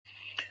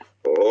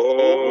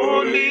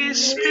Holy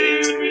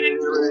Spirit,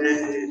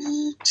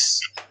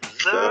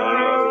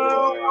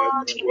 thou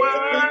art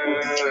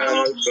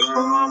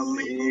welcome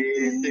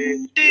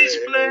in this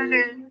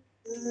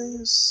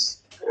place.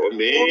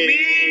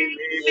 Omnipotent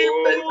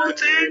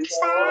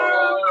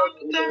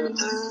Father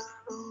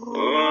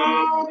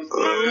of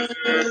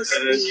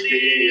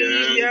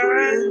mercy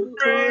and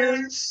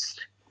grace,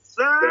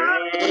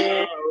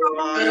 thou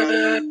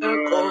art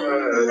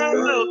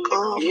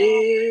welcome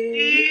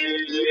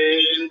in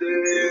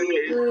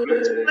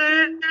this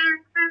place.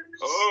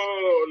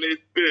 Holy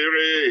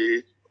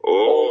Spirit,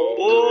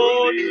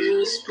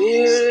 Holy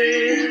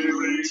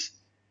Spirit,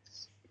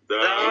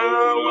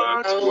 thou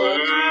art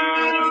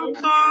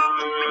welcome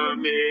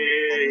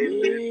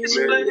in this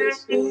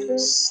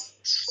place.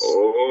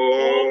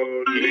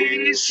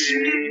 Holy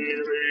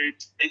Spirit,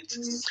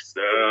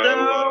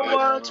 thou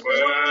art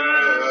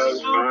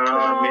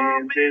welcome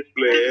in this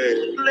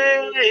place.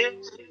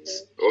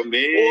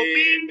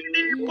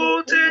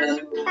 Omnipotent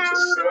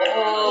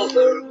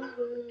Father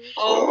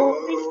of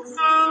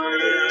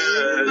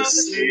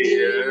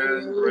mercy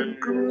and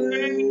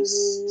grace,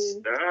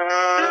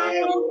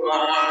 thou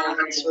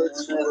art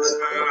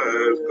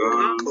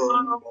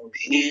welcome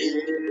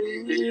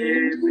in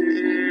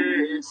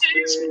this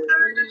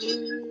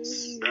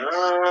place.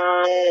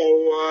 Thou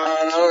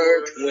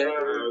art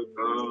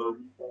welcome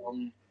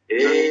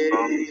in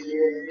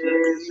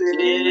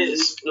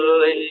this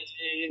place.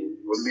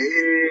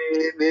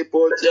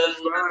 Omnipotent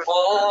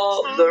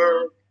Father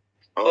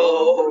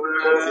of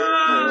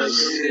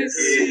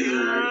mercy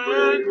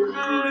and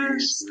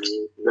grace,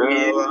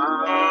 thou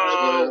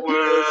art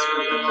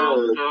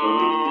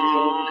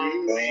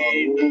welcome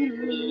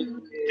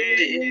in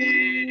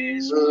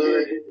this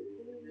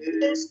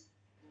place.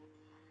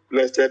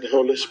 Blessed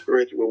Holy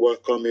Spirit, we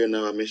welcome you in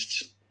our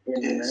midst.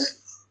 Yes.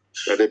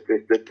 That they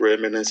take the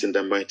preeminence in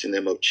the mighty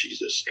name of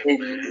Jesus.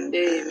 Amen.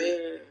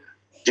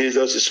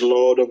 Jesus is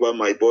Lord over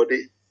my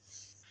body,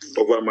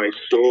 over my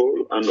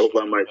soul, and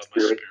over my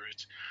spirit.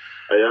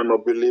 I am a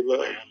believer.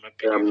 I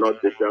am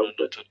not a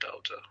doubter.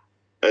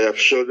 I have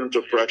chosen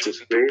to practice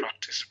faith,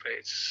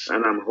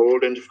 and I'm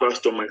holding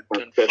fast to my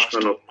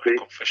confession of faith.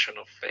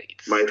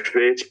 My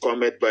faith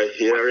cometh by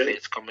hearing,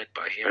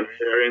 and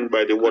hearing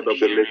by the word of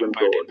the living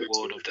God.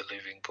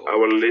 I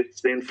will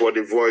listen for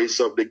the voice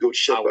of the good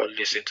shepherd.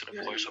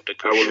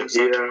 I will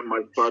hear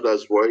my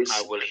Father's voice.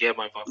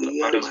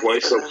 The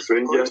voice of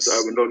strangers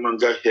I will no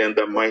longer hear in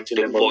the mighty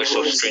name of Jesus. The voice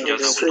of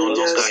strangers I will no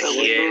longer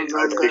hear in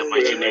the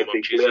mighty name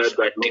of Jesus.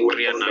 I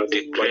decree and I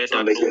declare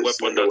that no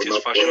weapon that is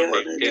fashioned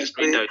against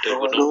me that they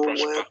will not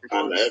prosper.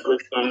 And every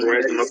tongue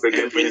rising up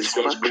against me in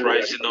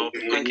judgment,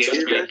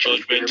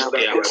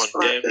 they are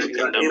condemned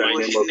in the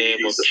mighty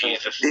name of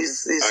Jesus.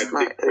 I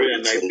decree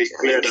and I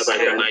declare that I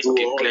can do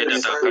all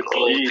things through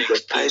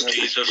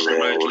Jesus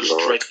Christ who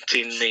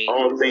strengthens me.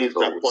 All things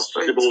are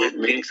possible with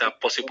me.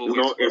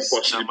 No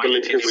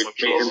impossibility with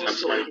me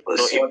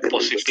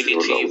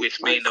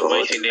in the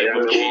mighty name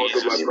of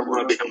Jesus.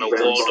 I'm a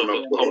world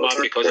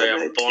overcomer because I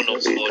am born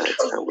of God.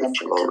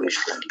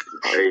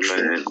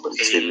 Amen.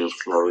 Continue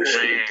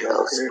flourishing in the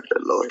house of the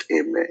Lord.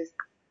 Amen.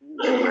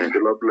 Amen. The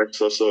Lord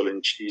bless us all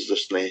in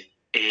Jesus' name.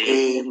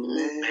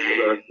 Amen.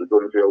 As we go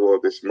into your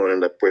word this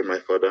morning, I pray, my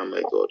Father and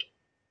my God,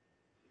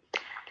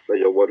 that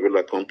your word will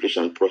accomplish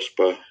and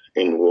prosper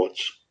in what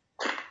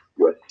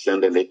you are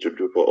sending it to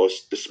do for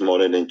us this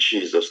morning in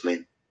Jesus'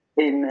 name.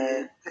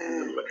 Amen.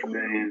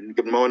 Amen.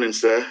 Good morning,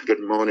 sir.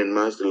 Good morning,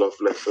 Mass. The Lord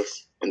bless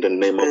us in the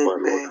name of our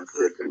Lord.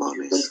 Good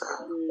morning, sir.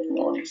 Good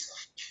morning, sir.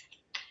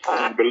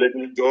 I believe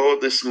in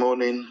God this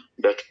morning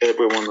that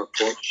every one of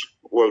us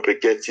will be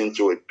getting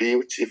to a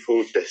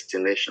beautiful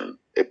destination.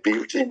 A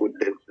beautiful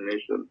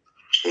destination.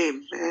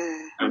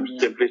 Amen. I'm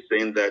simply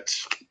saying that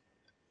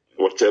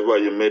whatever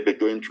you may be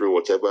going through,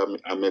 whatever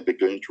I may be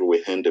going through,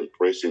 we hand and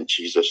praise in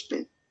Jesus'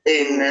 name.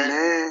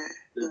 Amen.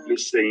 Simply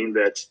saying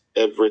that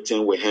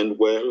everything will end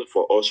well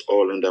for us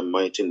all in the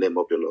mighty name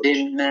of the Lord.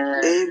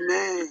 Amen.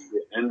 Amen. It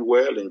will end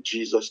well in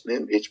Jesus'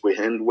 name. It will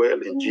end well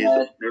in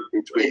Jesus' name.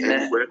 It will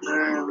end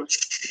well in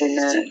Jesus'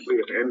 name. It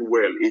will end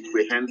well. It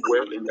will end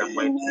well in the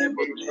mighty name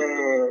of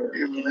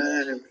Jesus.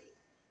 Amen.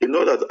 You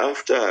know that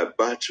after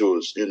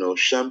battles,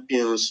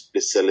 champions they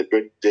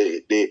celebrate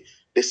they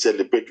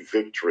celebrate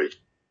victory.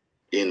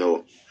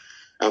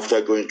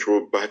 After going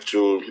through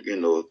battle,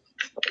 the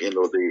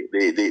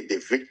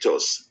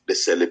victors they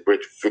celebrate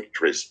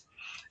victories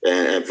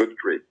and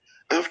victory.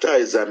 After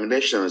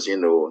examinations,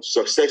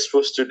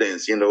 successful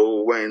students,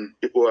 when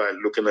people are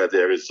looking at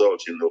their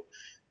results,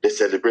 they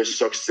celebrate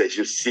success.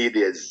 You see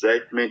the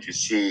excitement, you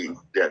see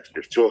that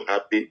they're so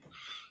happy.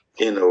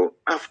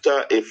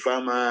 After a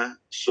farmer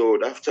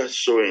sowed, after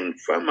sowing,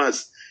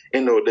 farmers,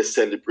 they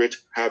celebrate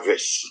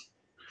harvest.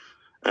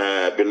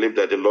 I believe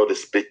that the Lord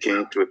is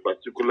speaking to a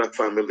particular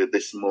family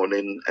this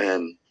morning,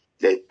 and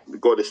that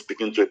God is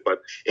speaking to a part.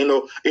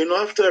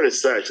 After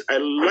research, I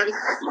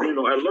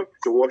love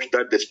to watch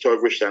that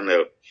Discovery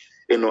Channel.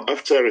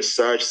 After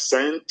research,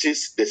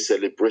 scientists they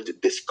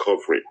celebrate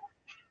discovery.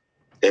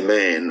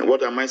 Amen.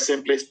 What am I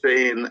simply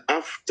saying?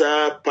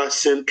 After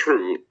passing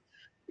through,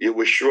 you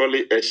will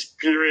surely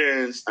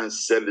experience and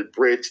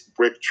celebrate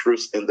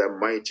breakthroughs in the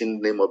mighty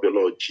name of the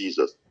Lord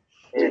Jesus.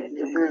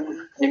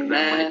 Amen. In the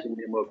mighty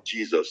name of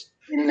Jesus.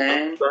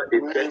 Amen. After a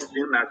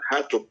person has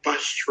had to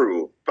pass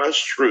through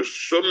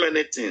so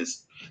many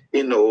things,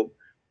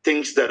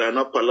 things that are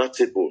not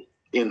palatable,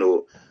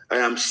 I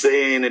am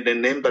saying in the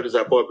name that is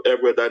above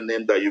every other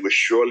name that you will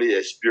surely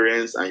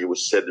experience and you will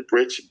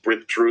celebrate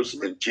breakthroughs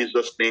in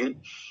Jesus'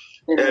 name.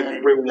 Amen.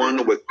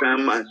 Everyone will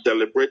come and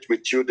celebrate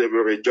with you. They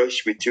will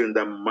rejoice with you in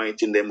the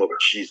mighty name of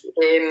Jesus.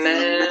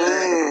 Amen.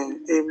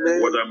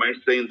 Amen. What am I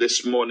saying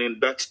this morning?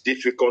 That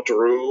difficult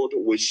road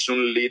will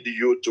soon lead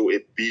you to a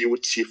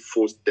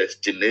beautiful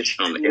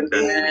destination in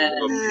the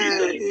name of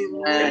Jesus.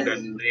 In the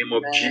name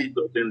of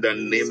Jesus. In the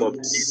name of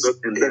Jesus.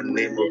 In the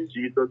name of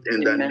Jesus.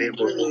 In the name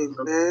of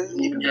Jesus.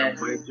 In the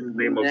mighty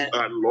name of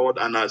our Lord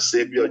and our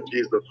Savior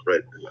Jesus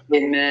Christ.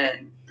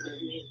 Amen.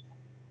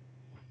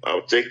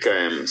 I'll take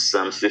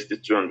Psalm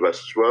 62 and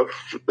verse 12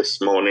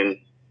 this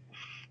morning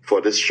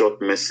for this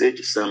short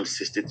message. Psalm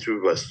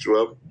 62 verse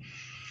 12.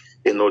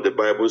 The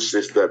Bible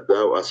says that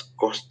thou hast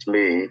caused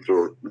men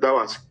to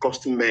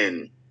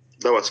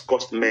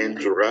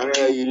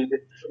ride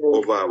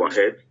over our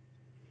head.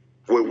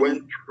 We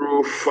went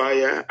through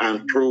fire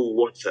and through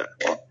water,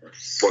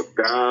 but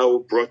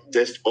thou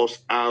broughtest us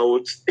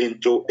out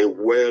into a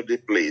wealthy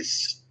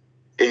place,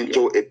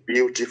 into a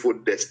beautiful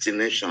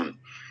destination.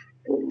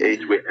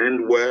 It will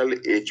end well.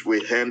 It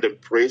will end in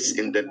praise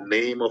in the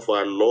name of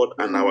our Lord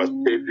and our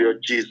Savior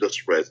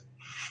Jesus Christ.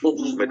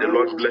 May the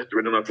Lord bless the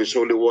reading of His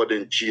holy word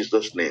in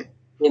Jesus' name.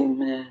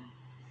 Amen.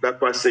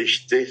 That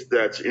passage states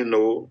that, He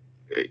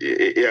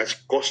has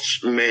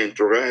caused men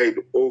to ride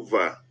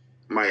over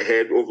my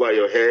head, over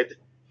your head.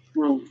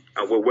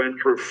 And we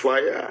went through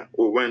fire,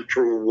 we went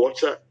through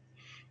water.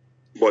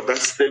 But that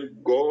same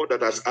God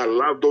that has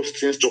allowed those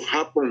things to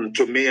happen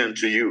to me and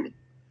to you,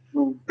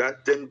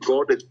 that same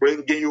God is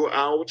bringing you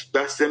out.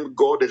 That same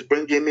God is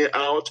bringing me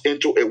out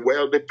into a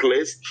wealthy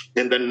place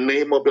in the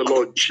name of the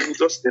Lord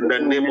Jesus. In the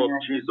name of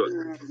Jesus.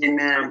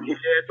 I'm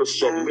here to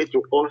submit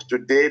to us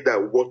today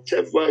that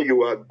whatever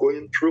you are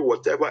going through,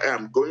 whatever I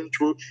am going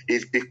through,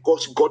 is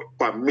because God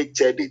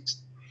permitted it.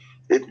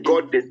 If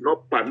God did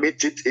not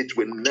permit it, it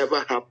will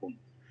never happen.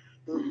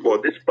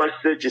 But this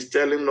passage is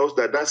telling us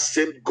that that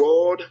same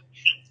God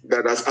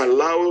that has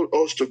allowed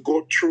us to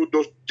go through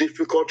those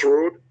difficult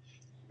roads,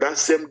 that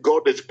same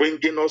God is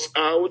bringing us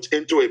out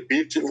into a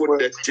beautiful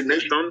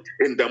destination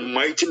in the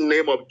mighty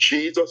name of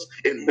Jesus,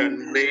 in the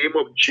name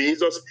of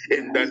Jesus,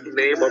 in the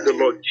name of the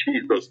Lord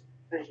Jesus.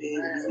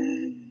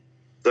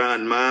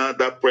 And man,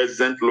 that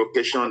present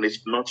location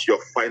is not your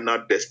final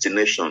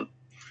destination.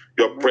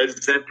 Your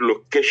present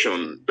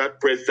location,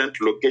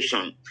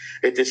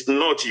 it is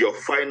not your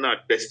final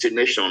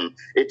destination.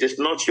 It is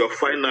not your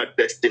final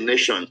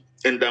destination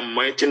in the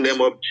mighty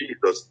name of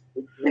Jesus.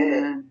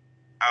 Amen.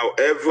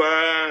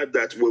 However,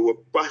 that we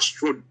will pass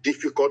through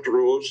difficult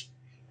roads,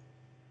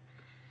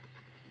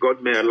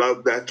 God may allow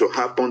that to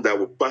happen, that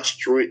we pass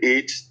through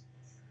it,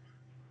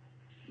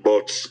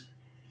 but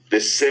the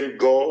same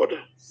God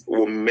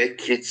will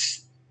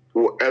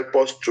help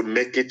us to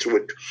make it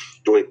to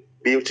a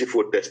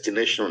beautiful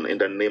destination in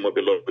the name of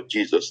the Lord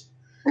Jesus.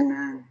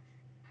 Amen.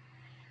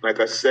 Like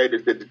I said,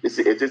 it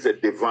is a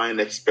divine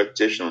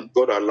expectation.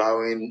 God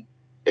allowing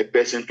a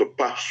person to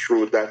pass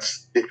through that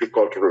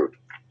difficult road.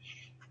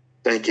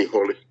 Thank you,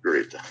 Holy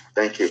Spirit.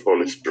 Thank you,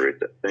 Holy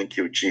Spirit. Thank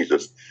you,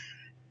 Jesus.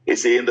 You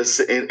see, in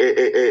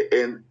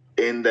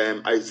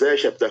Isaiah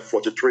chapter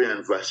 43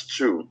 and verse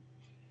 2,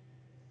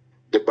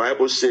 the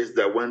Bible says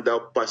that when thou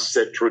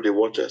passest through the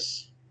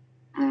waters,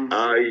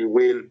 I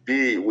will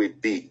be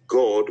with thee.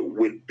 God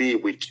will be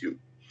with you.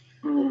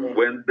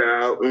 When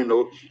thou,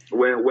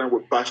 when we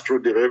pass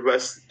through the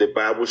rivers, the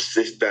Bible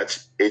says that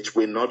it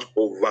will not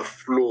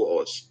overflow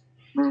us.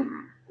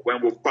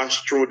 When we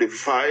pass through the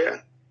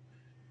fire,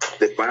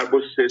 the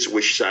Bible says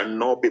we shall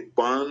not be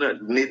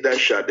burned, neither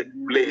shall the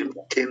flame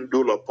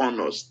kindle upon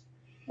us.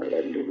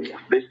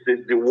 This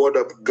is the word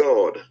of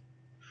God.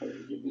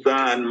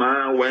 And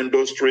man, when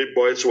those 3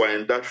 boys were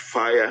in that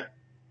fire,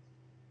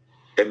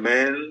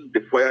 amen,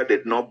 the fire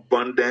did not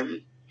burn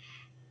them.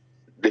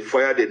 The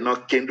fire did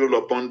not kindle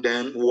upon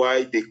them.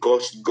 Why?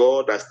 Because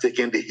God has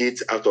taken the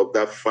heat out of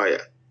that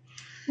fire.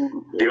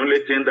 The only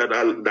thing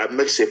that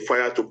makes a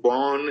fire to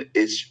burn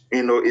is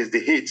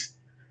the heat.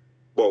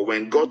 But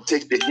when God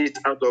takes the heat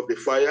out of the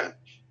fire,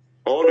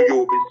 all you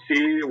will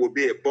see will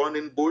be a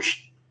burning bush.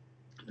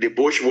 The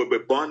bush will be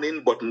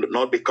burning but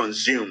not be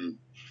consumed.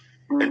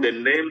 And the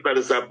name that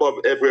is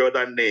above every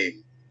other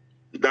name,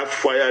 that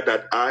fire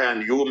that I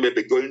and you may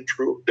be going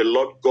through, the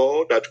Lord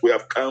God that we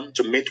have come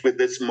to meet with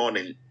this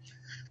morning,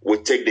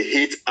 will take the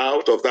heat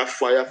out of that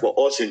fire for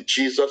us in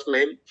Jesus'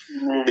 name.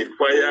 The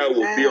fire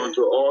will be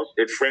unto us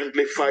a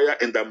friendly fire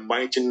in the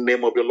mighty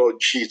name of the Lord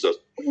Jesus.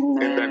 In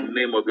the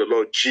name of the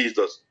Lord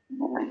Jesus.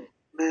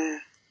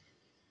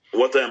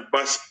 What I'm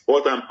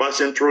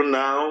passing through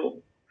now,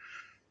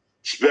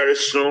 Very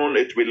soon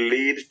it will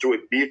lead to a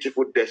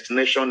beautiful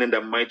destination in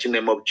the mighty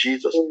name of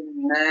Jesus.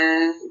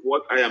 Amen.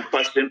 What I am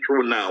passing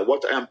through now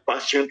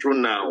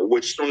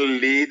will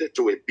soon lead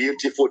to a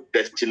beautiful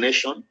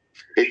destination.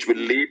 It will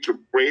lead to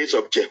praise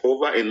of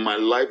Jehovah in my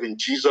life in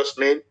Jesus'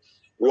 name.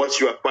 What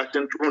you are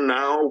passing through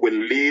now will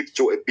lead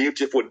to a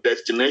beautiful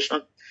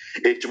destination.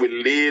 It will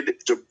lead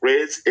to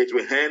praise. It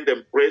will end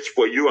in praise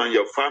for you and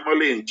your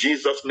family in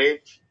Jesus' name.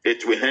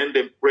 It will end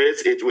in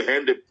praise. It will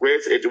end in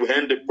praise. It will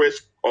end in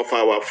praise of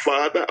our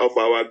Father, of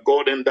our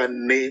God in the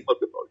name of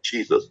the Lord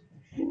Jesus.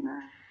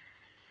 Amen.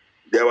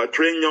 There were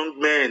 3 young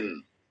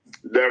men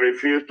that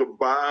refused to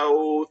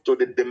bow to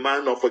the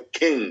demand of a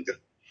king.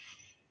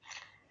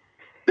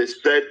 They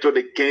said to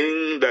the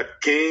king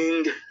that,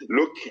 King,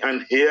 look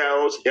and hear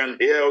us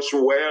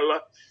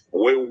well.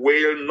 We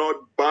will not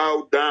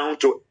bow down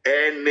to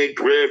any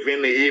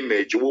graven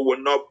image. We will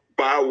not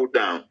bow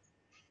down.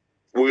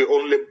 We will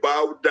only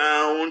bow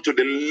down to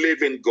the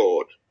living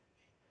God.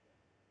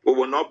 We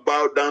will not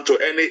bow down to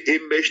any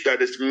image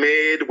that is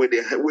made with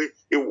the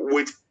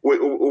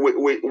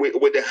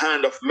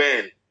hand of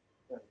man.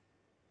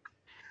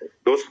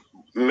 Those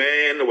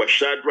men were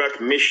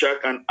Shadrach, Meshach,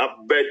 and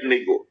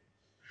Abednego.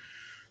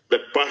 They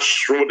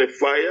passed through the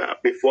fire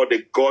before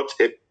they got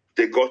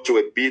to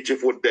a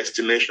beautiful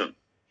destination.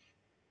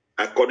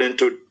 According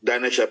to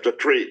Daniel chapter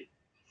 3,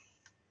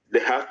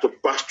 they had to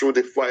pass through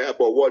the fire,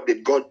 but what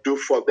did God do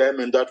for them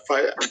in that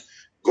fire?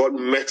 God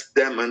met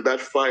them in that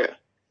fire.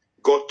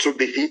 God took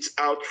the heat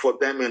out for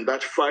them in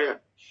that fire.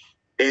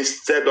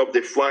 Instead of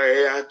the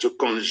fire to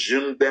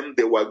consume them,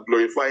 they were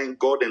glorifying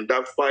God in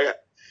that fire.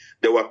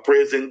 They were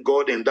praising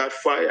God in that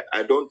fire.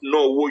 I don't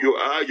know who you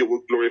are. You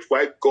will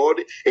glorify God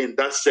in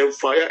that same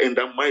fire in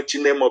the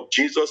mighty name of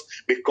Jesus,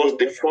 because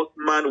the fourth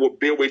man will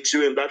be with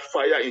you in that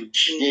fire in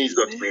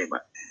Jesus' name.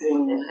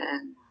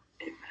 Amen.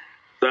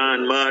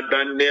 Then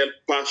Daniel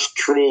passed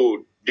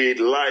through the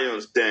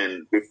lion's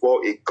den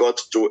before he got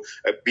to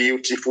a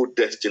beautiful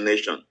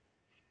destination,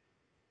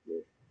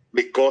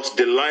 because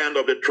the Lion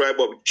of the tribe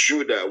of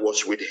Judah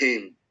was with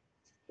him.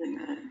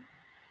 Amen.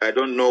 I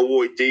don't know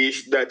who it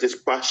is that is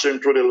passing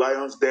through the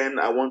lion's den.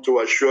 I want to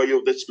assure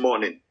you this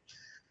morning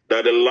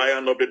that the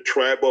Lion of the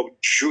tribe of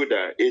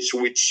Judah is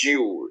with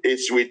you,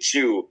 is with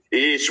you,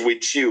 is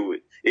with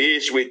you,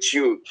 is with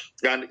you,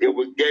 and it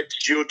will get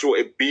you to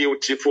a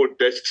beautiful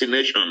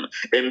destination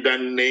in the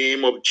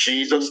name of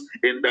Jesus,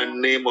 in the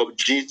name of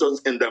Jesus,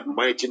 in the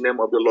mighty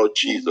name of the Lord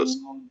Jesus.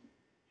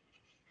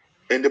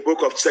 In the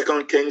book of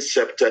 2 Kings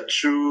chapter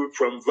 2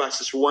 from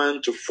verses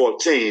 1 to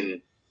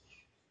 14,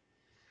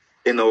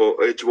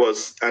 it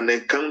was an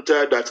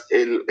encounter that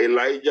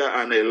Elijah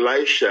and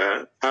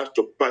Elisha had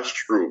to pass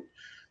through.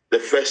 The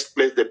first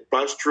place they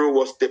passed through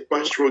was they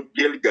passed through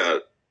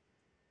Gilgal.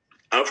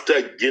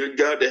 After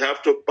Gilgal, they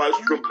have to pass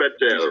through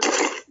Bethel.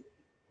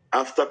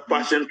 After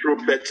passing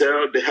through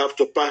Bethel, they have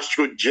to pass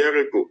through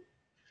Jericho.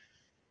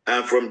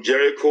 And from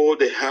Jericho,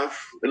 they have,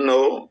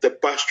 they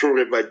pass through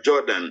River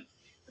Jordan.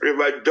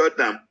 River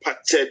Jordan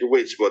parted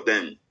ways for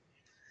them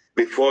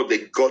before they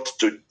got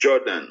to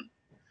Jordan.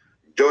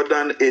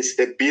 Jordan is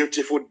a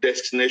beautiful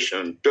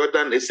destination.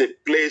 Jordan is a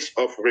place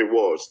of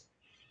rewards.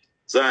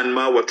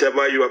 Zanma,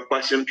 whatever you are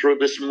passing through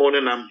this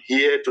morning, I'm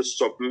here to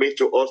submit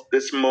to us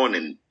this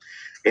morning.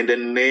 In the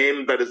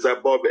name that is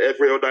above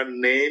every other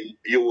name,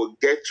 you will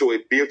get to a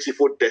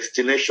beautiful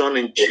destination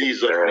in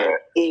Jesus' name.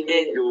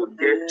 You will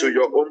get to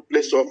your own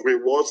place of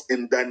rewards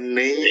in the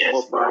name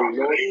of our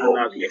Lord and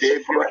our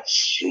Savior.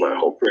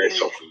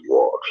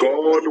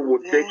 God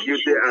will take you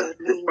there as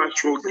you pass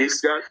through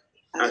Gilgal,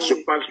 as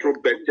you pass through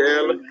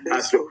Bethel,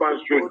 as you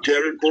pass through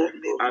Jericho,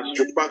 as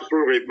you pass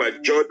through River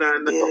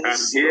Jordan. I'm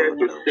here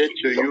to say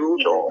to you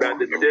that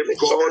the same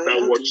God that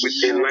was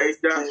with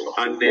Elijah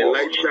and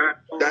Elisha,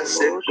 that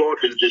same God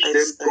is the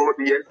same God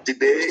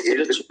yesterday,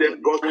 is the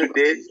same God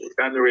today,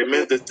 and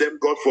remains the same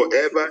God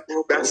forever.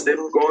 That same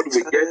God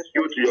will get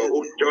you to your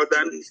own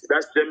Jordan.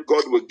 That same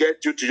God will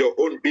get you to your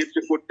own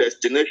beautiful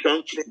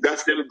destination. That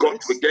same God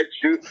will get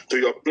you to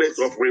your place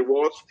of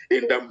rewards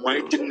in the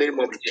mighty name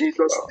of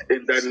Jesus,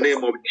 in the name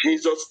of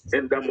Jesus,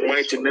 in the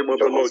mighty name of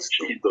the Lord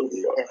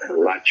Jesus.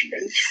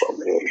 Enlargement from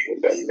him in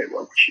the name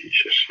of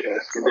Jesus.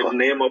 Yes. In the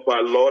name of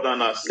our Lord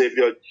and our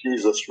Savior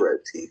Jesus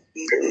Christ.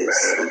 Amen.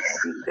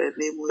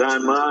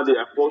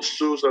 The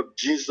apostles of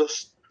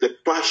Jesus, they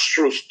passed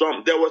through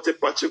storm. There was a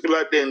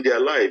particular day in their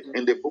life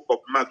in the book of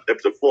Mark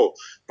chapter 4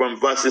 from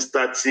verses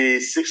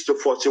 36 to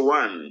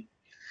 41.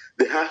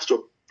 They had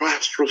to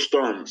pass through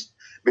storms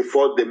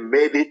before they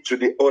made it to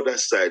the other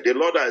side. The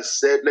Lord has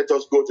said, let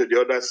us go to the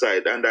other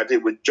side, and that he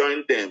would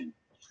join them.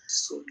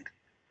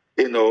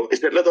 He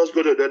said, let us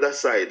go to the other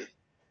side.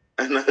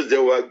 And as they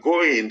were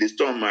going, the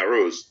storm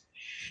arose.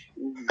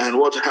 And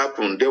what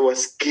happened? They were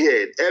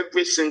scared.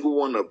 Every single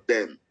one of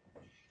them.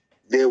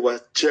 They were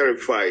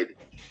terrified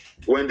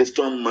when the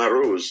storm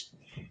arose.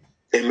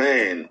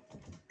 Amen.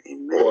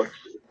 But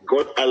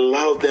God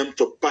allowed them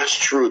to pass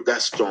through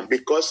that storm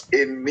because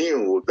he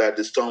knew that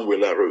the storm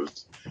will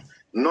arise.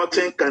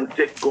 Nothing can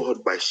take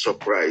God by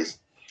surprise.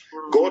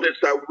 God is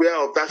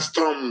aware of that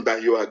storm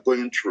that you are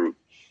going through.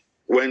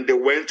 When they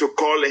went to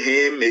call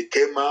him, he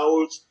came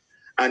out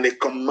and he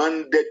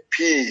commanded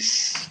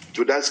peace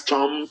to that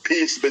storm,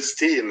 peace be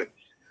still.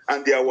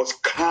 And there was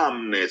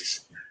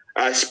calmness.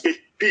 I speak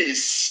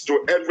peace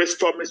to every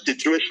stormy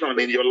situation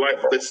in your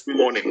life this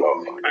morning.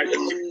 I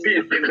speak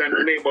peace in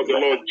the name of the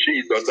Lord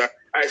Jesus.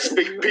 I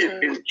speak peace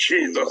in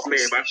Jesus'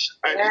 name.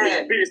 I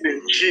speak peace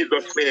in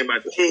Jesus' name. I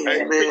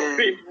speak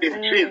peace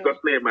in Jesus'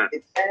 name.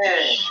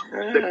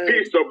 The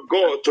peace of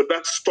God to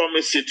that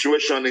stormy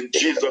situation in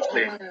Jesus'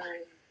 name.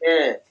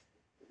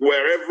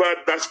 Wherever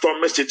that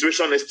stormy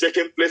situation is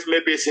taking place,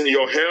 maybe it's in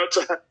your health,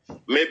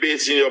 maybe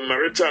it's in your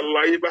marital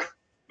life,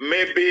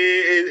 maybe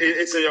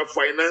it's in your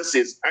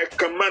finances. I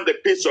command the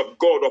peace of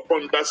God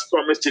upon that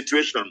stormy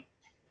situation.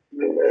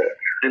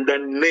 In the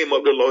name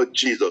of the Lord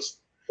Jesus.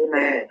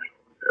 Amen.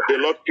 The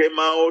Lord came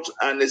out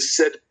and he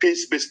said,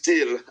 peace be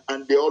still.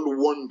 And they all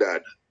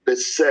wondered. They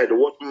said,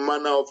 what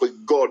manner of a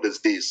God is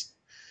this?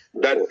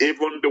 That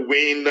even the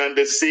wind and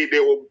the sea, they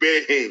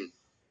obey him.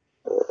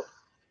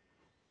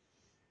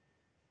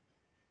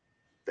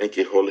 Thank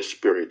you, Holy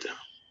Spirit.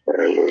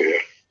 Hallelujah.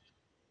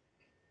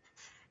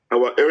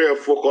 Our area of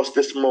focus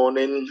this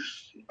morning,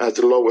 as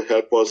the Lord will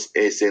help us,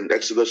 is in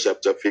Exodus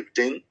chapter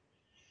 15.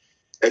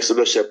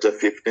 Exodus chapter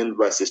 15,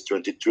 verses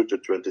 22 to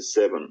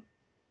 27.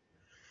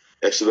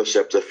 Exodus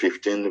chapter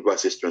 15,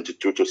 verses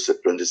 22 to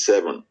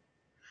 27.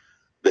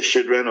 The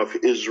children of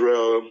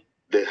Israel,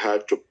 they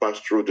had to pass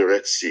through the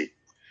Red Sea.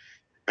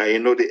 And you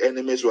know, the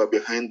enemies were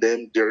behind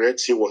them. The Red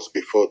Sea was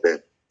before them.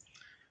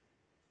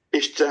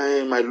 Each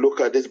time I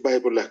look at this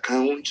Bible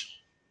account,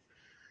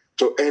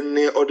 to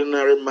any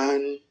ordinary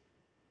man,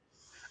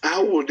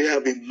 how would they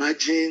have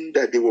imagined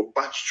that they will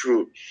pass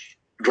through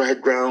dry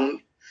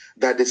ground,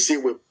 that the sea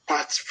will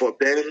part for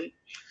them?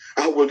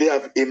 How would they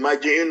have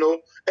imagined, you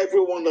know,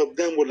 every one of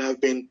them would have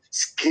been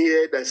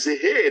scared and say,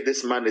 hey,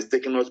 this man is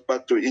taking us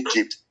back to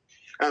Egypt.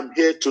 I'm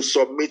here to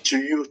submit to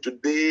you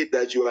today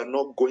that you are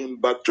not going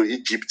back to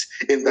Egypt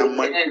in the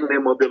mighty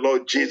name of the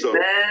Lord Jesus.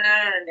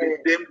 The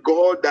same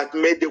God that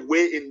made the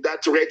way in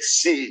that Red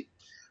Sea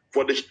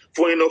for the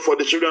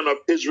children of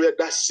Israel,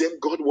 that same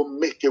God will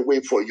make a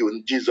way for you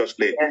in Jesus'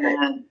 name.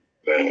 That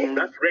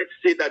Red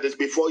Sea that is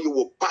before you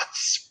will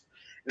pass.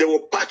 They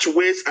will patch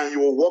ways and you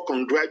will walk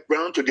on dry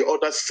ground to the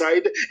other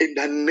side in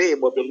the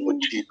name of the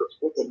Lord Jesus.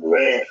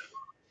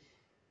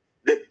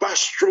 They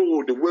passed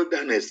through the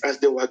wilderness as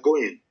they were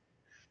going.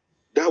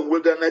 That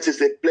wilderness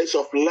is a place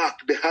of lack.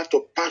 They had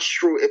to pass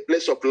through a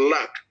place of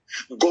lack.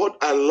 God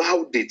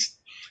allowed it.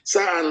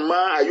 Sir and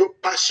Ma, are you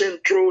passing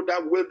through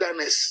that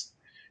wilderness?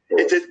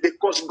 It is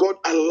because God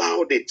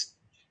allowed it.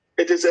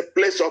 It is a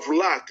place of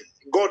lack.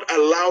 God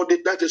allowed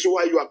it. That is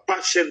why you are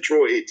passing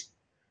through it.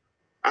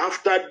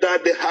 After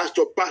that, they had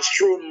to pass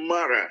through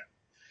Mara,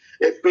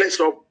 a place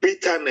of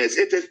bitterness.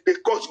 It is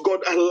because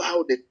God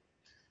allowed it.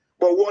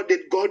 But what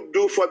did God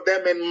do for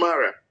them in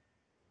Mara?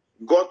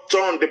 God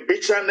turned the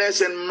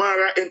bitterness in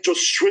Mara into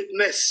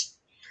sweetness.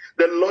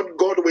 The Lord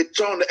God will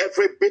turn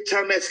every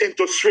bitterness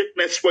into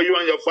sweetness for you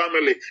and your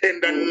family. In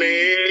the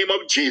name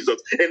of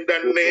Jesus. In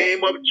the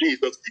name of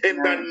Jesus. In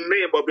the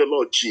name of the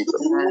Lord Jesus.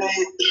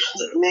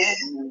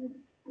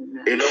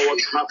 You know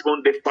what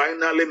happened? They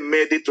finally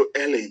made it to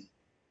Elim.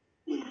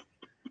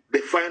 They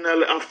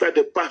finally, after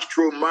they passed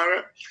through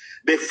Mara,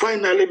 they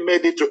finally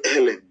made it to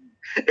Elim.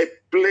 A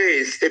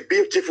place, a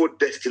beautiful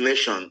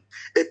destination,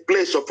 a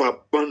place of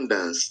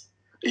abundance.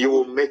 You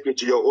will make it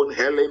to your own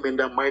Elim in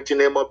the mighty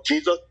name of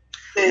Jesus.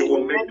 You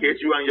will make it,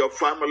 you and your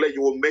family,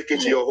 you will make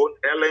it to your own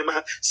Elim.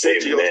 Say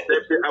to yourself,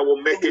 I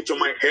will make it to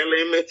my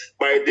Elim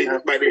by the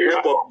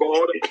help of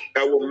God.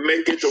 I will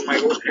make it to my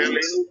own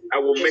Elim. I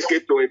will make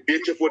it to a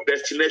beautiful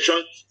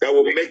destination. I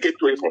will make it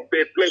to a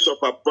place of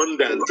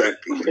abundance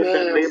in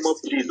the name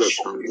of Jesus.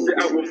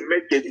 I will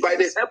make it by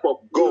the help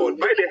of God,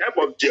 by the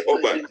help of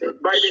Jehovah,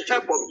 by the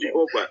help of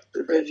Jehovah.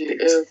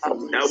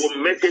 I will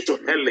make it to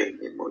Elim,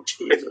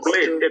 a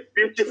place, a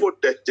beautiful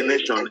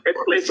destination, a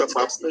place of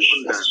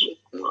abundance.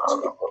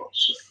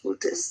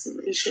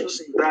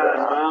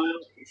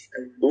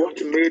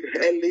 What made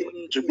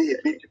Elim to be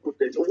a beautiful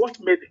place? What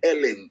made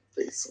Elim?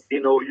 You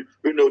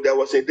know, there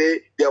was a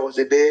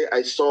day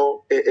I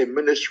saw a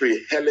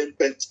ministry, Elim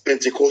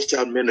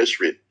Pentecostal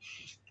ministry.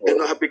 You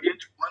know, I began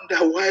to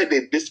wonder, why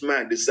did this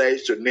man decide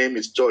to name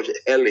his church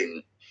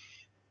Elim?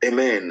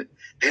 Amen.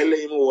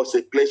 Elim was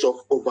a place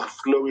of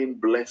overflowing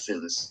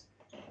blessings.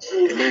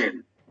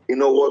 Amen. You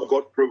know what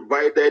God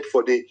provided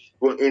for the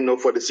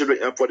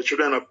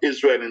children of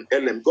Israel in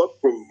Elim? God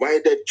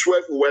provided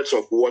 12 wells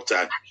of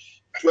water,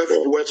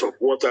 12 wells of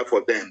water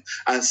for them,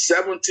 and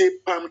 70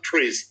 palm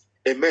trees.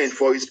 Amen.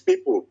 For his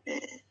people.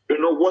 You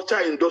know, water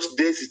in those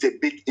days is a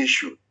big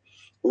issue.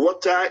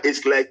 Water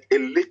is like a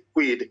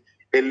liquid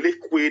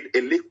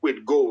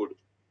gold.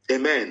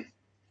 Amen.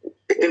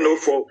 You know,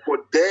 for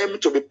them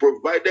to be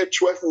provided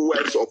 12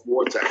 wells of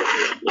water,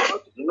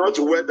 not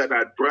wells that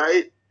are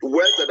dry,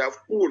 wells that are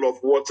full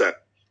of water.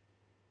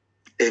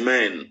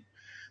 Amen.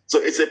 So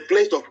it's a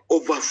place of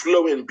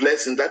overflowing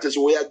blessing. That is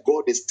where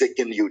God is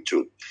taking you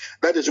to.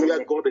 That is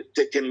where God is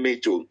taking me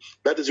to.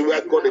 That is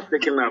where God is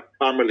taking our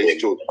families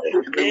to.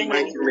 In the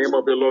mighty name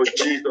of the Lord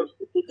Jesus,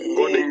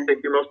 God is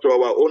taking us to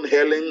our own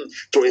healing,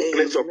 to a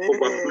place of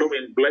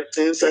overflowing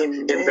blessings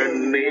in the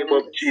name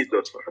of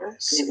Jesus.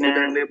 In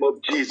the name of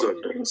Jesus.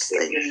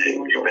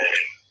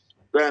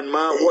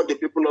 Grandma, what the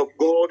people of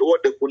God,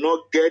 what they could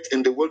not get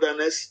in the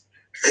wilderness,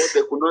 what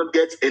they could not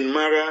get in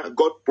Mara,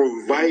 God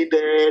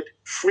provided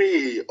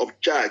free of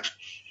charge.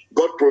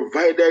 God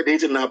provided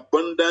it in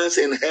abundance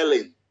in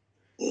Helen.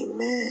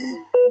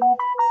 Amen.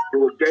 You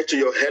will get to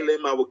your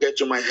Helen, I will get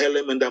to my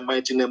Helen in the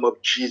mighty name of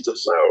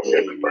Jesus.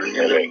 In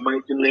the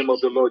mighty name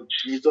of the Lord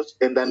Jesus,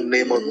 in the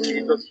name of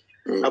Jesus.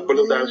 I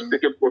believe that I'm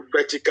speaking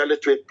prophetically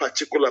to a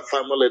particular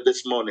family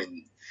this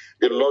morning.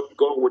 The Lord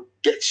God will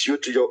get you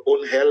to your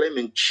own Helen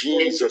in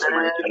Jesus'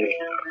 mighty name.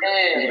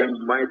 In the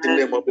mighty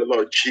name of the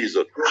Lord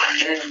Jesus.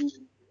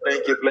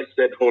 Thank you,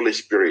 blessed Holy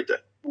Spirit.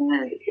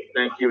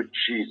 Thank you,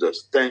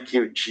 Jesus. Thank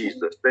you,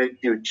 Jesus.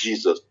 Thank you,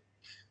 Jesus.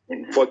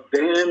 For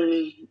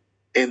them,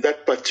 in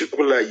that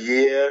particular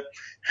year,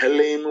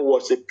 Helen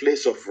was a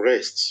place of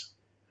rest.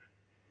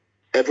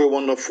 Every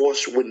one of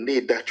us will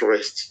need that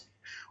rest.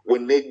 We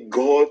need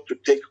God to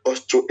take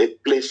us to a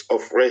place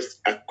of rest,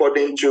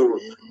 according to,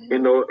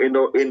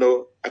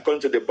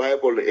 according to the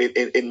Bible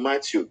in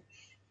Matthew.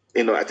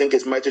 I think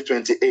it's Matthew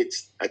 28.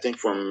 I think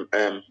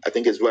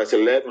it's verse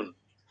 11.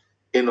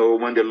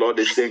 When the Lord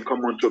is saying,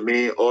 "Come unto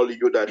me, all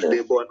you that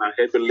labor and are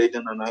heavy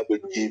laden, and I will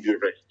give you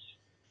rest."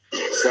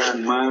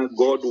 Son, man,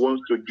 God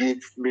wants to give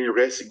me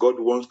rest. God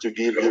wants to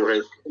give you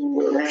rest.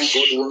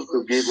 God wants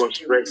to give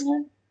us rest.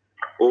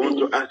 We want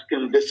to ask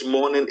Him this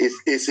morning.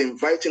 Is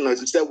inviting us.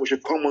 He said we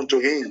should come unto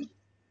Him.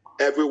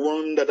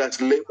 Everyone that has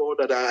labored,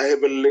 that are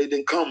heavy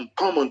laden, come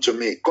unto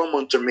me. Come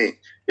unto me.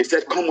 He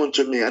said, "Come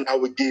unto me, and I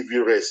will give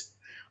you rest."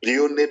 Do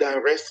you need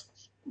that rest?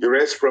 The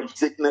rest from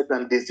sickness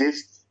and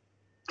disease.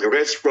 The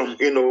rest from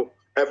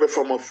every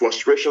form of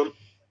frustration.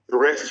 The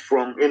rest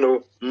from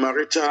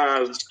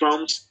marital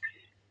storms.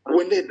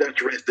 We need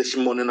that rest this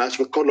morning as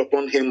we call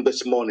upon Him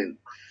this morning.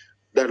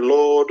 That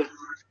Lord,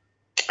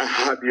 I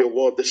have your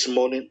word this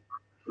morning.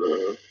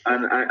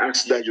 And I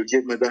ask that you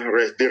give me that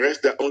rest, the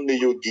rest that only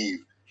you give.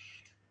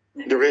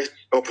 The rest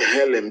of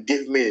Helen,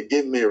 give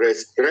me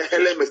rest.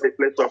 Helen is a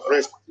place of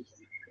rest.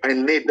 I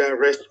need that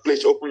rest.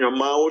 Please open your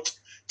mouth.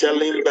 Tell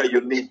Him that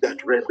you need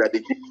that rest,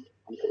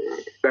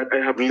 that I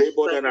have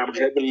labored and I'm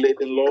heavy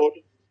laden, Lord.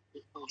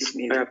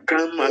 I have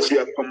come as you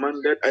have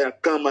commanded. I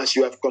have come as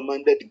you have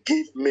commanded.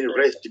 Give me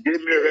rest.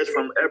 Give me rest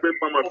from every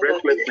form of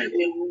restlessness.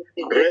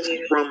 Rest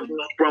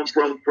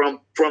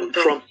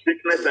from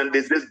sickness and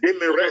disease. Give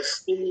me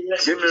rest.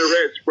 Give me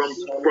rest from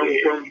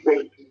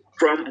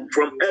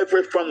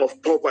every form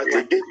of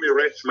poverty. Give me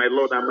rest, my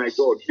Lord and my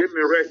God. Give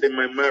me rest in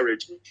my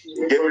marriage.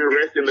 Give me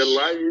rest in the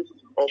life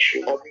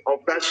of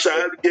that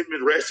child. Give me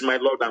rest, my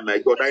Lord and my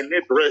God. I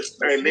need rest.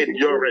 I need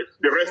your rest.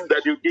 The rest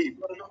that you give.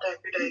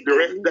 The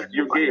rest that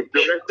you give.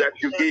 The rest that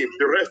you give.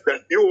 The rest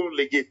that you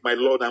only give, my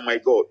Lord and my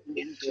God.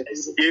 Give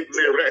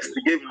me rest.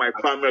 Give my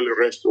family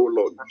rest, oh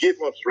Lord. Give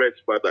us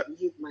rest, Father.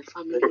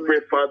 We pray,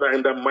 Father,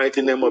 in the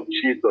mighty name of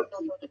Jesus.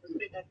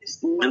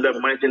 In the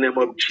mighty name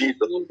of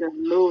Jesus.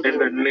 In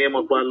the name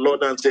of our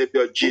Lord and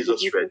Savior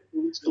Jesus Christ.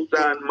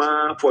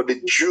 For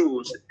the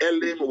Jews,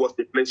 Elim was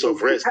the place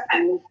of rest.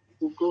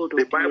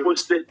 The Bible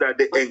says that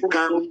they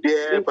encamped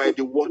there by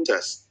the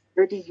waters.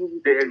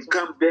 They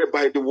encamped there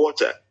by the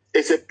water.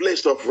 It's a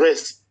place of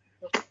rest.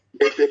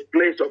 It's a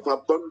place of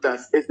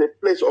abundance. It's a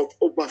place of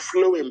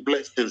overflowing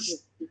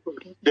blessings.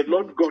 The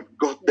Lord God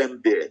got them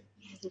there.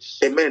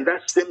 Amen.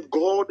 That same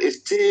God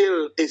is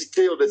still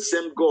the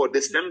same God.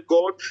 The same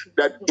God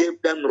that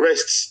gave them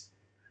rest.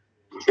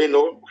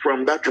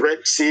 From that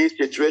Red Sea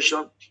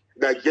situation,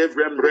 that gave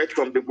them rest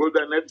from the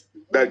wilderness,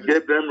 that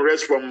gave them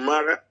rest from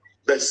Mara.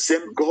 The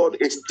same God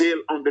is still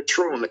on the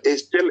throne,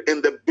 is still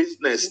in the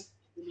business.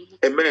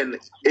 Amen.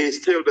 He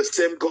is still the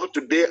same God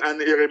today,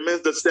 and He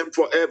remains the same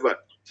forever.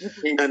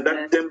 And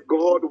that same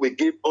God will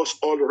give us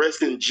all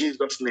rest in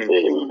Jesus' name.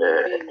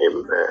 Amen.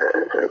 Amen.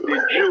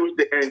 The Jews,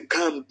 they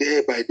encamped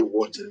there by the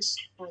waters.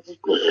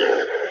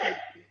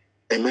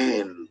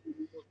 Amen.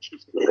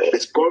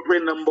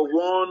 Discovery number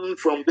one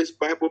from this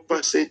Bible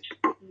passage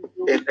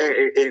in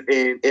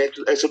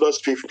Exodus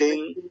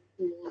 15,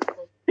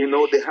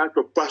 they had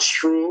to pass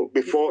through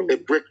before a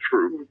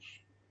breakthrough.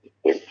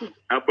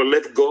 I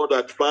believe God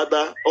that,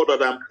 Father, all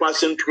that I'm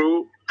passing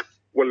through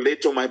will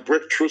lead to my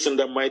breakthroughs in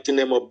the mighty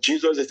name of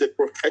Jesus. It's a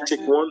prophetic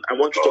one. I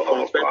want you to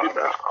confess it.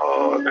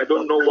 I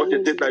don't know what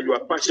it is that you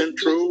are passing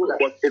through,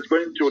 but it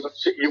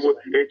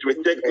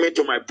will take me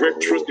to my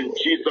breakthroughs in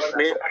Jesus'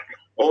 name.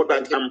 All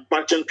that I'm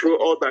passing through,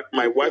 all that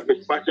my wife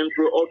is passing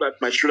through, all that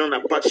my children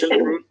are passing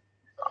through,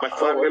 my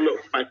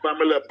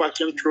family are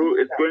passing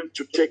through is going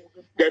to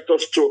get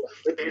us to,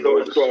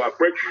 to our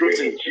breakthroughs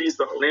in Jesus'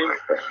 name.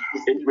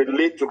 It will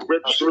lead to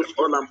breakthroughs.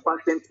 All I'm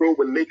passing through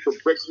will lead to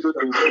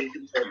breakthroughs in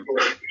Jesus'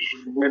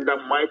 name. In the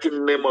mighty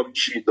name of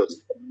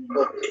Jesus.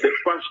 They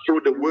pass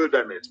through the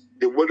wilderness.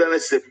 The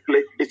wilderness is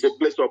a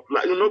place of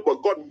life.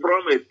 But God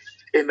promised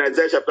in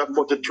Isaiah chapter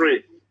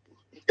 43.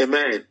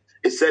 Amen.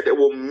 He said it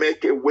will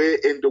make a way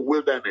in the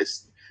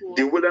wilderness.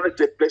 The wilderness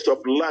is a place of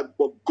lack,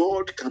 but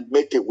God can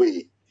make a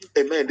way.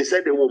 Amen. They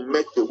said they will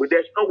make a way.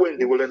 There's no way in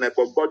the wilderness,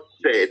 but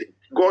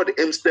God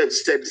himself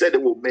said they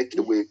will make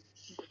a way.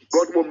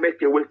 God will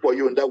make a way for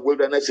you in that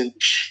wilderness in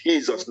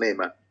Jesus'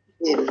 name.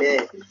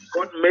 Amen.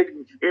 God made,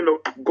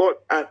 God,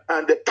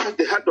 and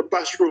they had to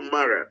pass through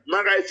Mara.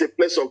 Mara is a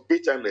place of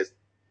bitterness.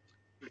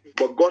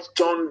 But God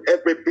turned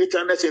every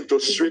bitterness into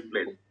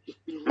sweetness.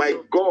 My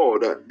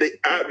God,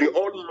 the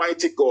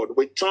Almighty God,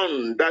 we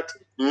turn that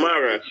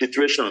Mara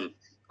situation,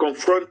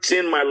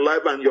 confronting my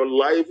life and your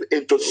life,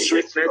 into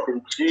sweetness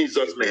in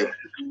Jesus' name.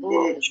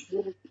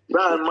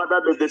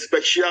 That is the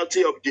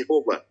specialty of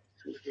Jehovah.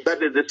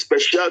 That is the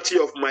specialty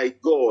of my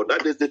God.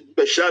 That is the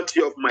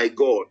specialty of my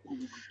God.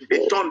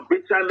 It turned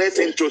bitterness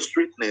into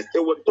sweetness.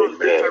 It will turn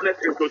bitterness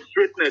into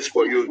sweetness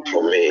for you.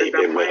 In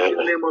the mighty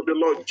name of the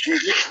Lord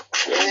Jesus.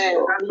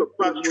 You have to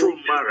pass through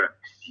Mara.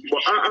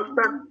 But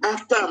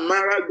after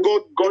Mara,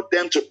 God got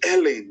them to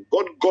Elim.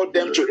 God got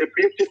them to a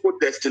beautiful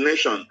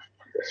destination.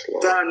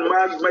 And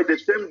may the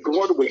same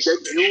God will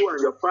get you and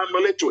your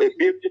family to a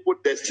beautiful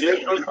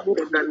destination in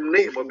the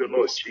name of the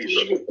Lord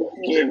Jesus.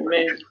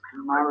 Amen.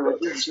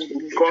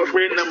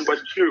 Covering number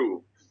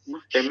 2.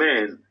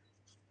 Amen.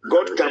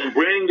 God can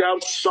bring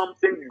out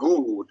something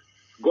good.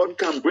 God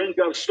can bring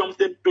out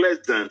something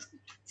pleasant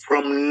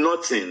from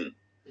nothing.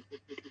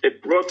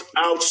 It brought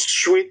out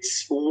sweet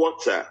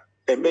water.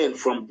 Amen.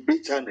 From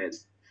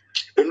bitterness.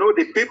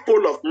 The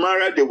people of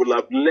Mara, they will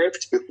have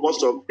left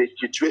because of the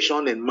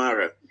situation in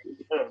Mara.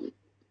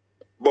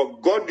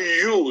 But God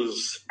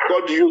used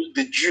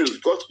the Jews.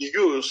 God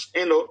used,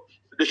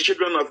 the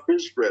children of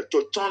Israel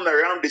to turn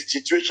around the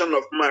situation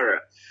of Mara.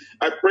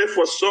 I pray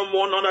for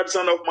someone under the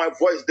sound of my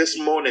voice this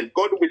morning.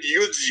 God will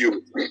use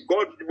you.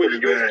 God will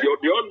use you.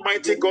 The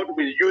Almighty God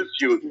will use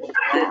you to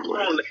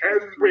turn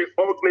every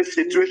ugly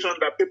situation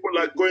that people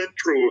are going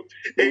through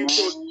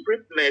into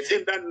sweetness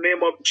in the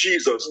name of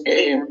Jesus.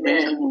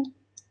 Amen.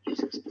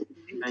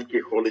 Thank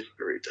you, Holy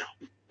Spirit.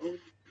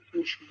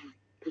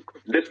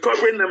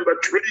 Discovery number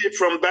 3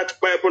 from that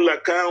Bible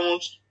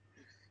account,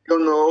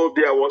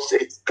 there was a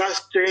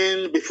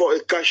casting before a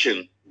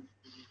cashing.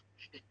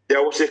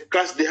 There was a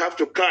cast, they have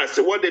to cast.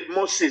 What did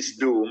Moses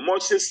do?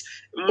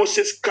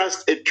 Moses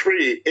cast a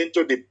tree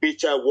into the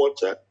bitter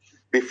water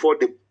before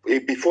the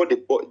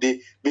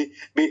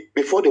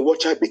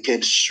water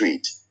became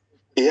sweet.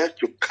 He had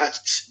to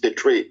cast the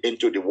tree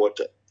into the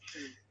water,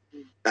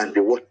 and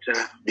the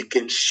water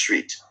became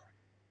sweet.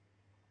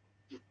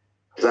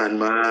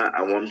 And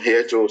I want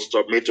here to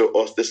submit to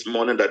us this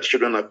morning that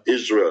children of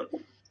Israel,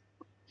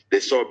 they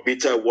saw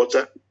bitter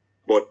water,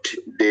 but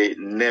they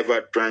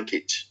never drank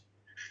it.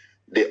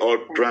 They all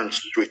drank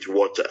sweet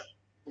water.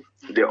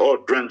 They all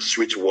drank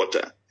sweet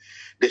water.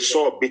 They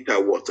saw bitter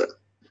water.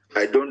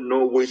 I don't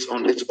know who is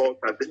on this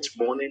altar this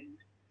morning,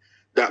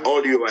 that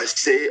all you are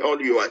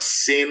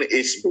seeing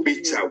is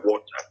bitter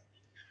water.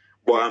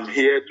 But I'm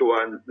here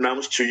to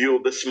announce to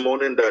you this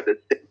morning that the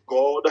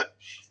God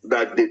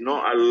that did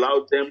not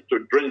allow them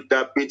to drink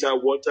that bitter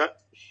water,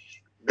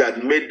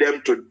 that made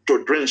them to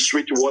drink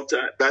sweet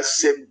water, that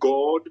same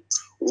God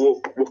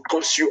will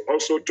cause you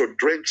also to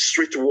drink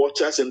sweet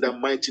waters in the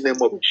mighty name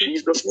of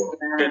Jesus,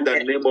 in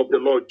the name of the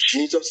Lord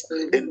Jesus,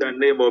 in the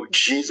name of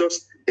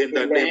Jesus, in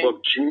the name of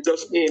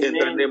Jesus, in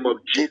the name of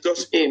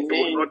Jesus. You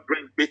will not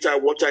drink bitter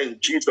water in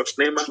Jesus'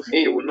 name.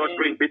 You will not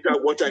drink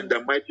bitter water in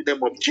the mighty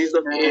name of Jesus.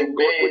 God will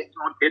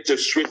turn it to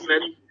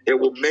sweetness. It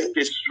will make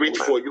it sweet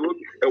for you.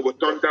 It will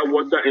turn that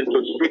water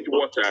into sweet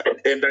water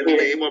in the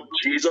name of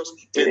Jesus,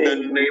 in the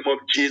name of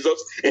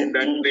Jesus, in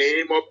the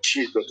name of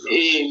Jesus.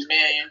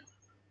 Amen.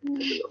 In the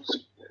name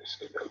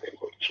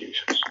of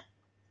Jesus.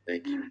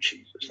 Thank you,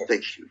 Jesus.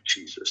 Thank you,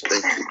 Jesus.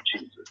 Thank you,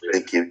 Jesus.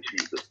 Thank you,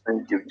 Jesus.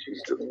 Thank you,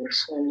 Jesus.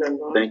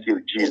 Thank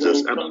you,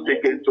 Jesus. I'm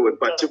speaking to a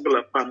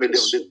particular family on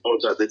this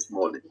altar this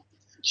morning.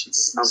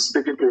 I'm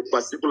speaking to a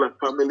particular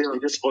family on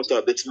this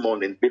altar this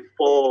morning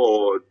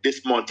before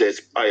this month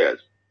expires.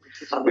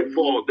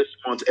 Before this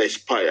month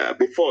expire,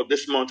 before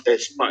this month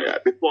expire,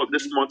 before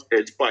this month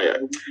expire,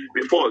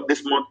 before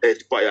this month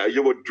expire,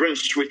 you will drink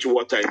sweet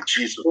water in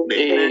Jesus'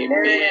 name.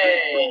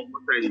 Amen.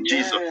 In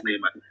Jesus'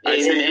 name. I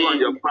say you and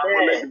your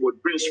family will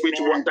drink sweet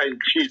water in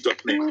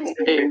Jesus' name.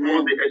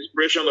 Before the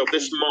expiration of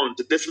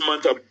this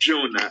month of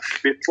June,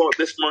 before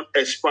this month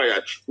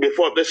expire,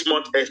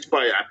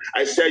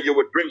 I say you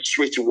will drink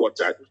sweet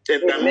water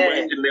in the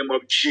mighty name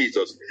of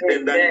Jesus.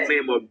 In the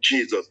name of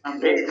Jesus.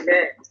 Amen.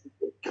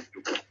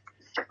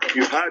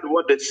 You heard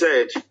what they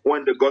said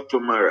when they got to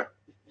Mara.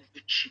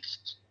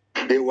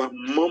 They were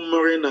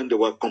murmuring and they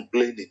were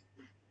complaining.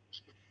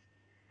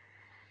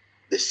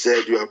 They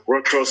said, you have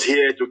brought us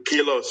here to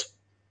kill us.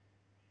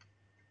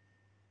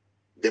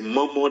 They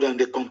murmured and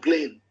they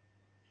complained.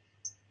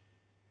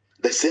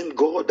 The same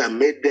God that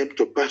made them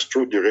to pass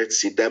through the Red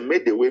Sea, that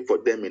made the way for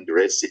them in the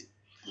Red Sea.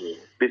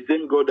 The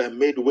same God that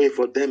made way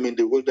for them in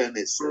the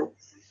wilderness.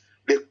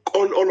 They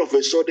all of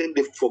a sudden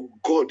they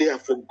forgot, they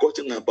have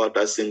forgotten about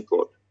that same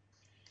God.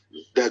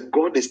 That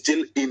God is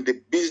still in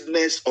the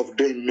business of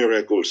doing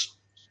miracles.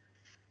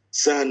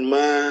 Son,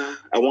 Ma,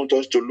 I want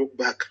us to look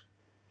back.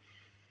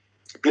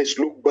 Please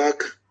look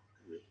back.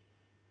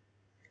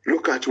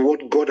 Look at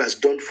what God has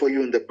done for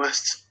you in the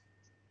past.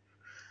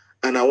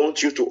 And I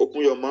want you to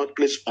open your mouth,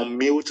 please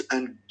unmute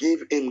and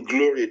give him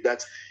glory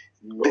that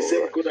the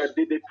same God that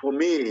did it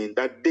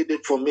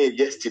for me,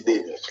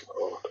 yesterday.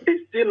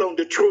 He's still on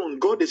the throne.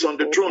 God is on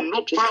the throne.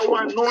 No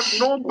power, no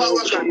power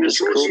can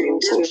destroy him.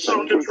 He's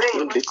on the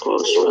throne.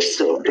 Because you are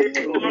still on the He's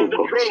on the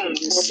throne.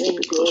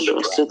 because you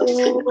are still the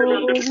king.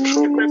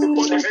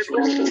 Before the end of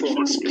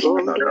the throne.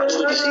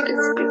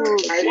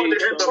 Before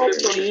the end of the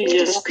throne.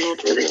 Yes, Lord.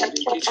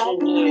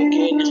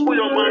 Put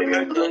your mind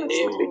right In the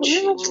name of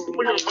Jesus.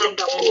 Put your mind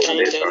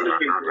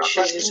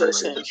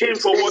Jesus, Thank him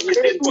for what he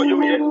did for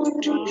you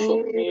yesterday. do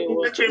for me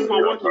what Thank him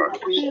for what he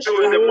you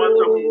do in the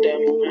month of in the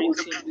mighty name of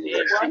Jesus. I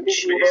thank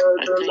you for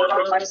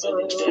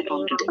still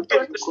on the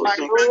throne because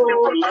you Thank him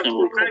for life. are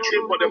Thank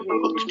him for the Only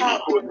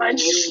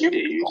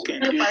you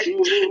can do it. on the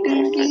throne.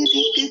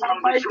 He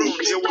was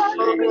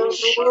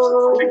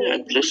I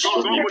bless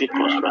your name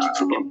because you are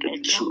still on the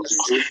throne.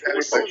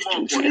 I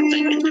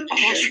thank you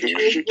because you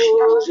are still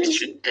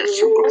that's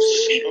your God.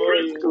 in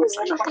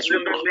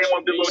the name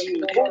of the Lord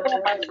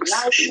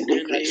Jesus. In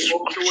the name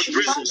of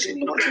Jesus. In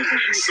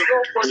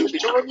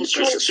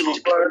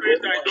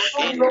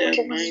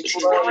the mighty name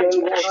of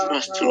You are still on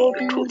the throne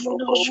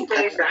because you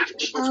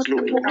are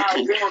glory. We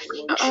thank you.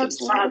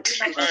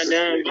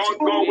 Father, Lord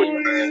God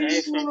with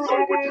life and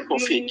For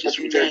faith is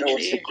without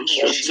you because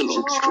you are still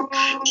on the throne.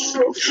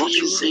 Not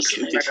to thank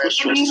you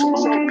because you are still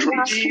on the throne.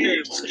 Thank you, God,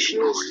 because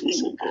you are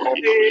still on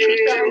the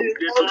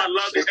did not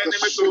allow the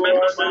enemy to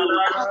mess up my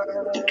life.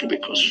 throne. Thank you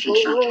because you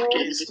did not allow the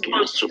enemy to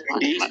mess up my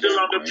life. Still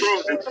on the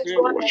throne.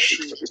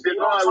 Did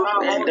not allow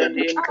in the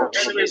name of the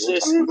enemy to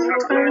Jesus.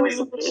 have any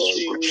Lord,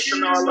 you will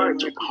in our life.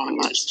 To our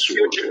lives to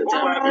You God.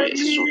 Jehovah, I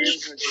exalt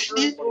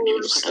you. Lord,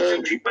 you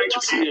thank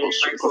put you, your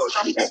my God.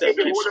 sweet Thank you,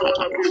 the Holy One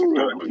of Israel. in the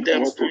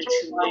mighty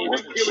name of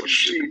Thank you, Jesus.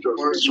 and I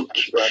praise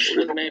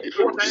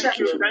Thank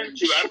you,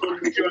 thank you. I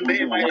bless your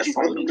name. I my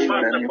family.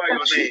 magnify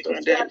your name.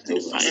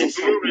 Father,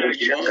 Glory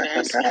again. Lord, I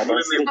say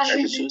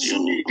Jesus, Your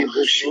name be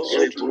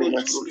Lord,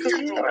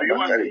 glorified.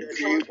 Lord,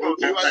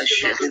 You are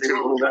still on the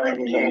throne.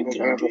 you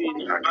can do it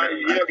now.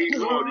 Yes,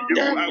 Lord. You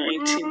The are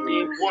mighty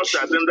name of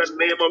watered in the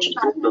name of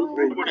Jesus.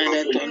 and I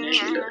don't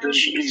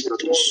Jesus.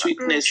 to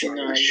sweetness in our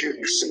lives in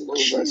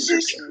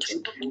Jesus' name.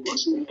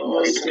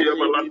 Lord, Thank you,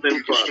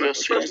 everlasting Father.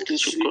 grant to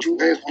sweet in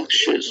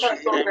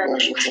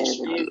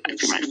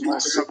the mighty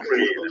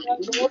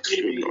name of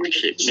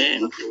Jesus.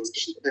 Amen.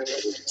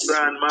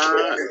 Son,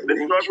 the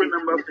story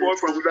number 4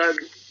 from that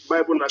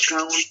Bible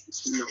account.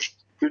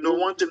 You know,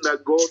 one thing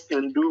that God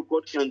can do,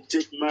 God can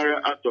take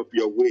Mara out of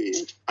your way,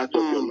 out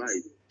of your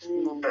life.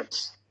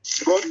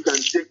 God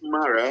can take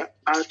Mara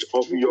out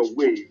of your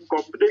way,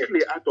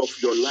 completely out of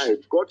your life.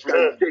 God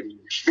can take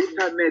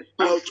bitterness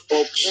out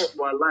of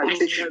your life.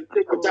 He can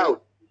take it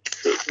out.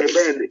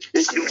 Amen.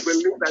 If you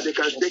believe that He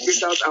can take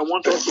it out, I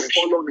want us to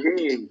call on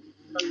Him.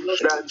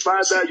 That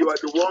Father, you are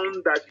the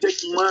one that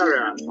takes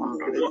Mara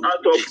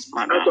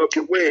out of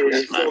the way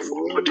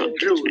for the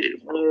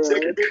Jews.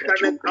 Take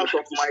bitterness out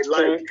of my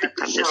life.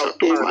 Bitterness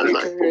out of my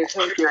life.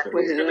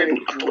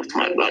 Out of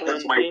my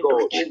life. My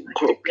God.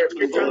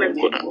 Bitterness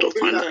out of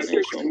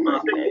my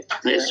life.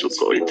 Bitterness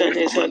out of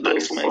Bitterness out my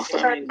of my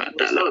family.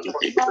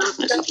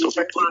 bitterness out of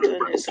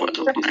Bitterness out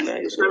of the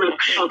lives of my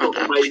Out of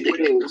family. my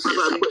ways.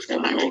 The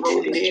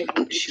mighty name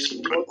of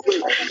Jesus.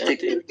 That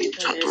the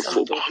bitterness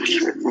out of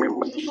bitterness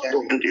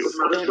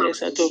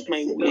out of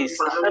my ways.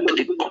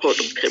 the God of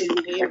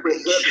heaven Name of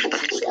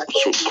Jesus.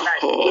 so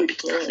called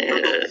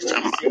bitterness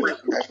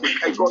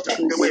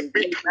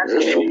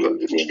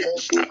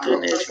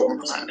Bitterness from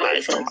my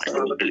life from and my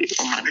family. family,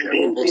 from my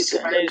Remove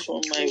bitterness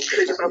from my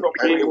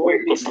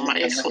remove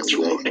bitterness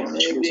away from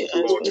every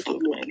aspect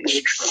of my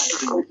life.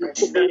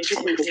 Mighty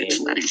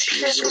name of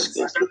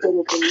Jesus Christ.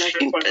 in the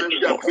name of And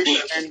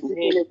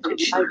name of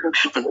Jesus.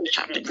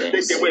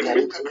 Take away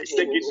bitterness.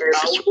 Take it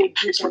out.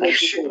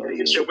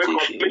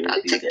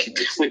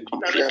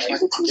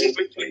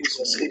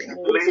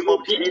 Name of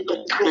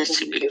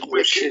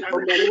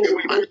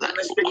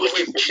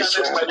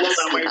Jesus. My Lord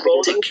and my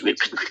God.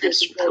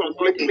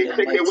 Completely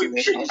take away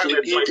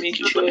bitterness. Give me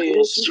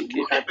joyous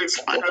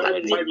My Lord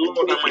and my God.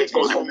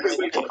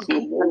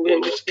 remove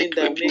everything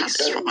that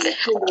makes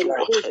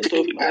out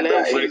of my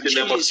life in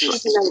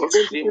Jesus.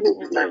 Remove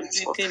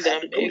everything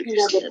that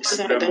makes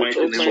sad out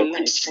of my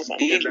life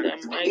in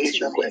the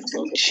mighty name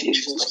of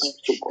Jesus.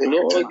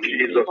 Lord,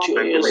 give me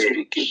joyous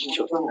speaking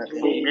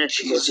in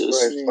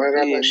Jesus' name.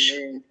 Amen.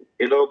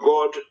 You know,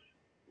 God,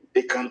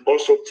 He can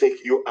also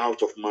take you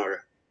out of Mara.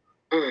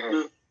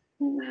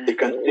 He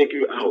can take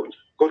you out.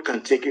 God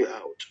can take you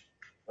out.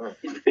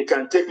 He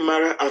can take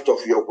Mara out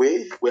of your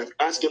way. We have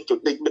asked him to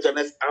take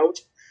bitterness out.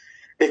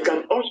 He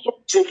can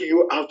also take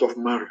you out of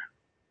Mara.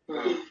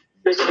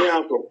 Take me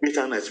out of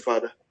bitterness,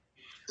 Father.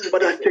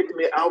 Father, take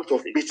me out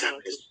of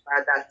bitterness.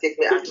 Father, take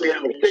me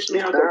out of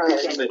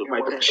bitterness,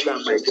 my Father,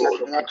 my God.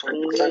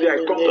 Father, I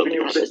come to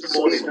you this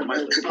morning, my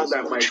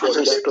Father, my God.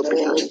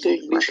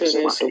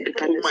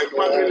 Take my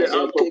family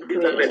out of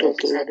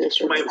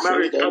bitterness, my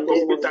marriage out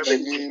of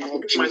bitterness,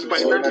 my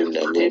finances out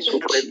of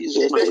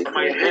bitterness, take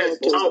my head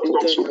out of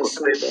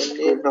bitterness, out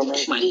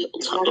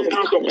of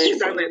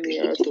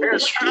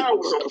bitterness,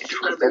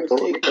 out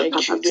of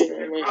bitterness.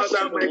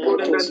 Father, my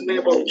God, in the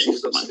name of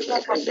Jesus.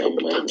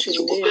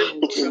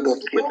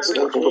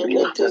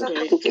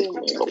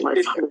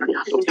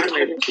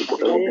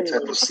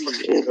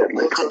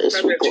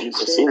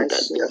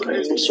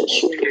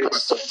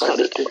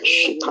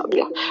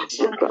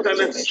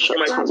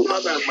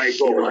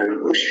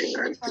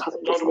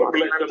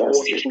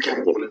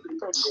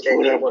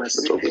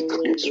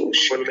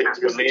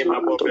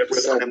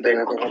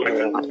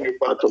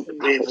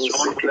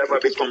 Never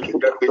become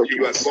together with you.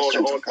 You are God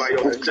all by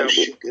yourself.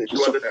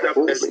 You are the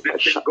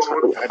self-existing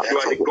God. You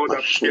are the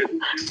God of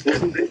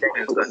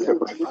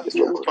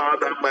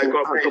Father, my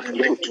God,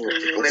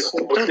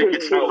 take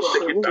it out,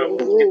 take it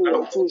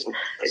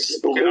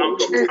out.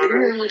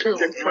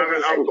 Take Mara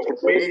out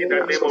of me in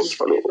the name of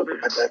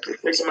Jesus.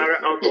 Take Mara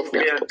out of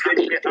me and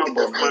take me out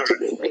of Mara.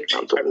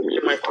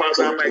 My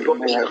Father, my God,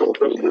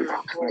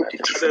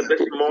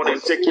 this morning,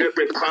 take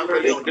every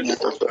family on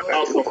this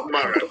out of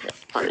Mara.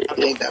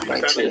 Out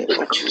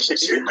of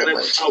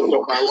Jesus, out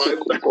of our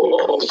lives,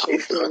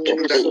 in the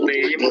name of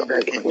Jesus.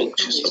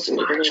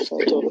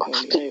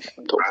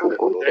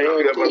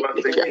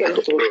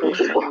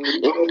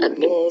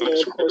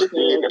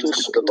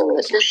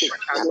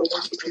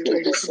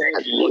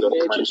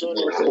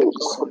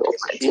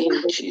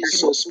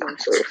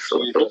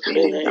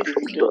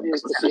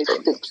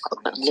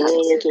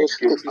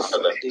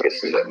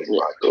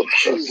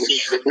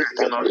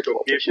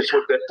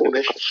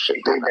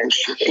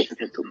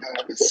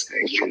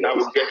 Now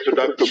we get to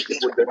that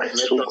people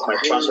destination, my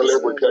family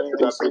will get to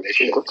that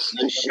position.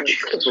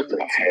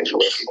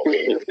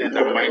 In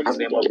the mighty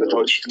name of the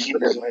Lord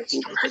Jesus,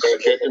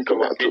 get into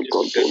our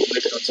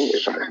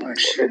destination.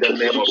 In the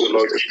name of the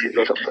Lord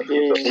Jesus.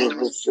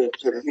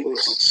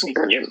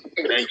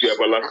 Thank you,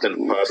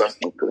 everlasting Father.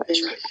 In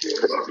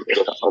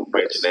Jesus'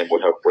 mighty name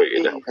we have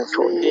prayed.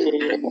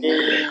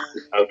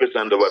 I'll just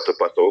hand over to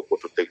Pastor Oko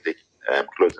to take the closing.